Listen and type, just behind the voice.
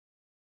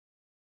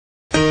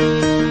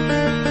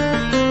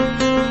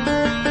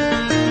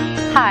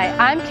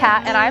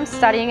I'm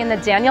studying in the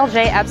Daniel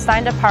J.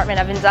 Epstein Department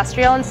of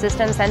Industrial and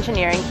Systems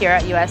Engineering here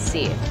at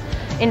USC.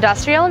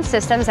 Industrial and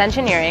Systems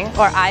Engineering,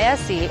 or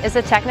ISE, is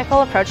a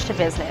technical approach to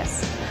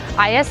business.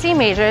 ISE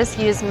majors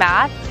use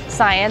math,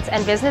 science,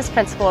 and business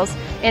principles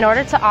in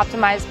order to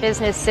optimize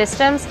business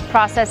systems,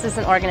 processes,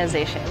 and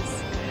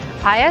organizations.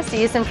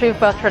 ISEs improve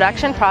both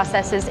production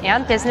processes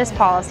and business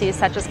policies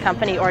such as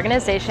company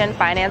organization,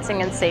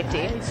 financing, and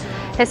safety.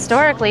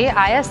 Historically,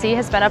 ISE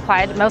has been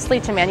applied mostly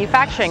to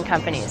manufacturing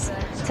companies.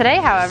 Today,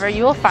 however,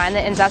 you will find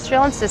that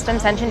industrial and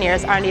systems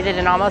engineers are needed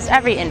in almost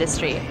every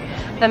industry.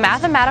 The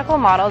mathematical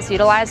models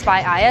utilized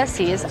by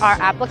ISEs are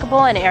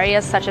applicable in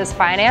areas such as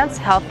finance,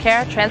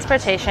 healthcare,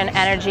 transportation,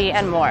 energy,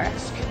 and more.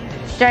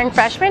 During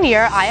freshman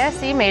year,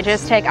 ISE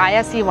majors take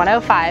ISE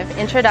 105,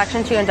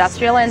 Introduction to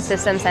Industrial and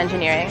Systems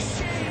Engineering.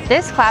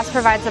 This class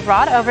provides a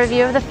broad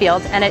overview of the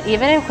field, and it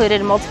even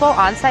included multiple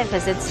on-site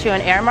visits to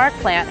an Airmark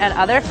plant and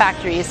other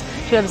factories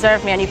to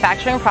observe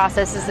manufacturing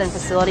processes and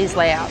facilities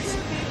layouts.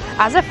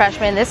 As a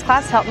freshman, this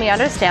class helped me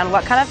understand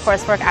what kind of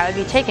coursework I would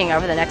be taking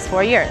over the next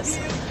 4 years.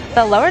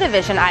 The lower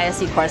division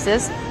ISE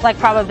courses, like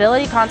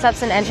probability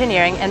concepts in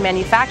engineering and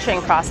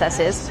manufacturing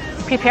processes,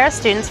 prepare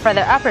students for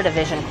their upper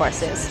division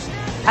courses.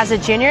 As a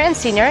junior and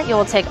senior, you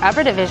will take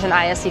upper division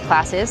ISE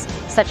classes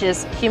such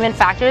as human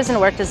factors and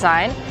work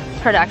design,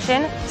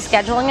 production,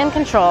 scheduling and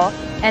control,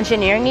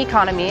 engineering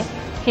economy,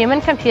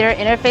 human-computer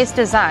interface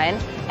design,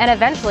 and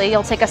eventually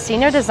you'll take a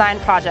senior design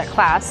project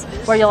class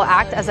where you'll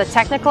act as a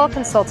technical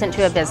consultant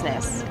to a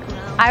business.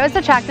 I was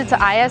attracted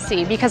to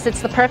ISE because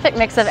it's the perfect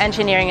mix of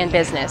engineering and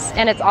business,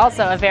 and it's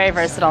also a very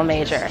versatile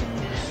major.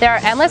 There are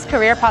endless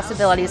career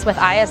possibilities with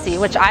ISE,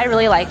 which I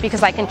really like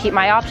because I can keep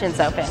my options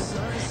open.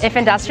 If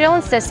industrial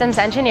and systems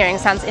engineering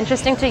sounds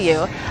interesting to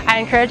you, I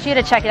encourage you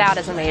to check it out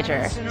as a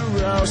major.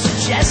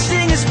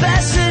 Suggesting it's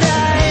best that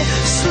I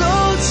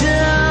slow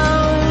down.